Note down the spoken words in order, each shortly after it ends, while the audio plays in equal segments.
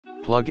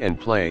Plug and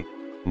play,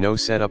 no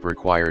setup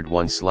required.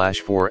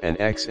 1/4 and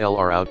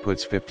XLR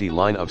outputs 50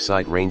 line of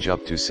sight, range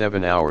up to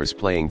 7 hours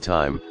playing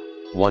time,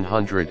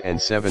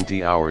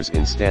 170 hours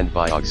in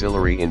standby.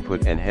 Auxiliary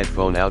input and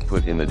headphone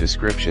output in the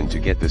description to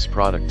get this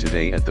product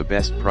today at the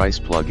best price.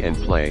 Plug and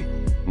play,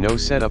 no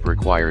setup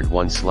required.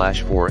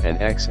 1/4 and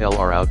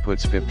XLR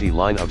outputs 50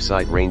 line of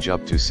sight, range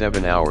up to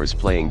 7 hours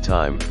playing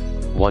time,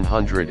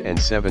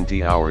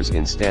 170 hours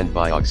in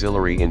standby.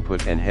 Auxiliary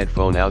input and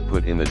headphone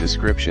output in the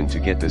description to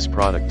get this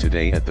product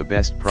today at the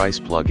best price.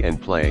 Plug and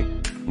play,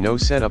 no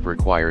setup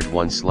required.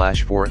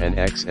 1/4 and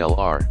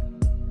XLR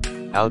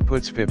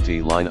outputs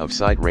 50 line of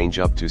sight, range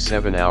up to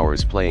 7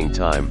 hours playing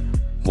time,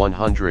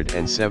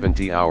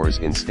 170 hours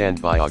in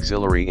standby.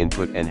 Auxiliary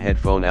input and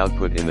headphone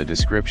output in the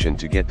description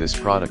to get this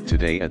product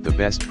today at the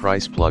best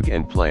price. Plug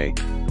and play,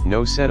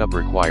 no setup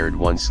required.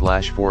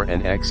 1/4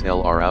 and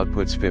XLR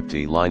outputs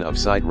 50 line of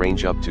sight,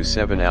 range up to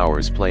 7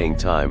 hours playing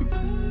time,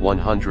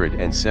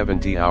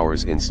 170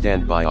 hours in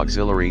standby.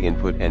 Auxiliary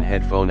input and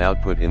headphone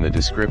output in the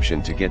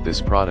description to get this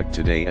product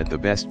today at the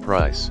best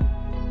price.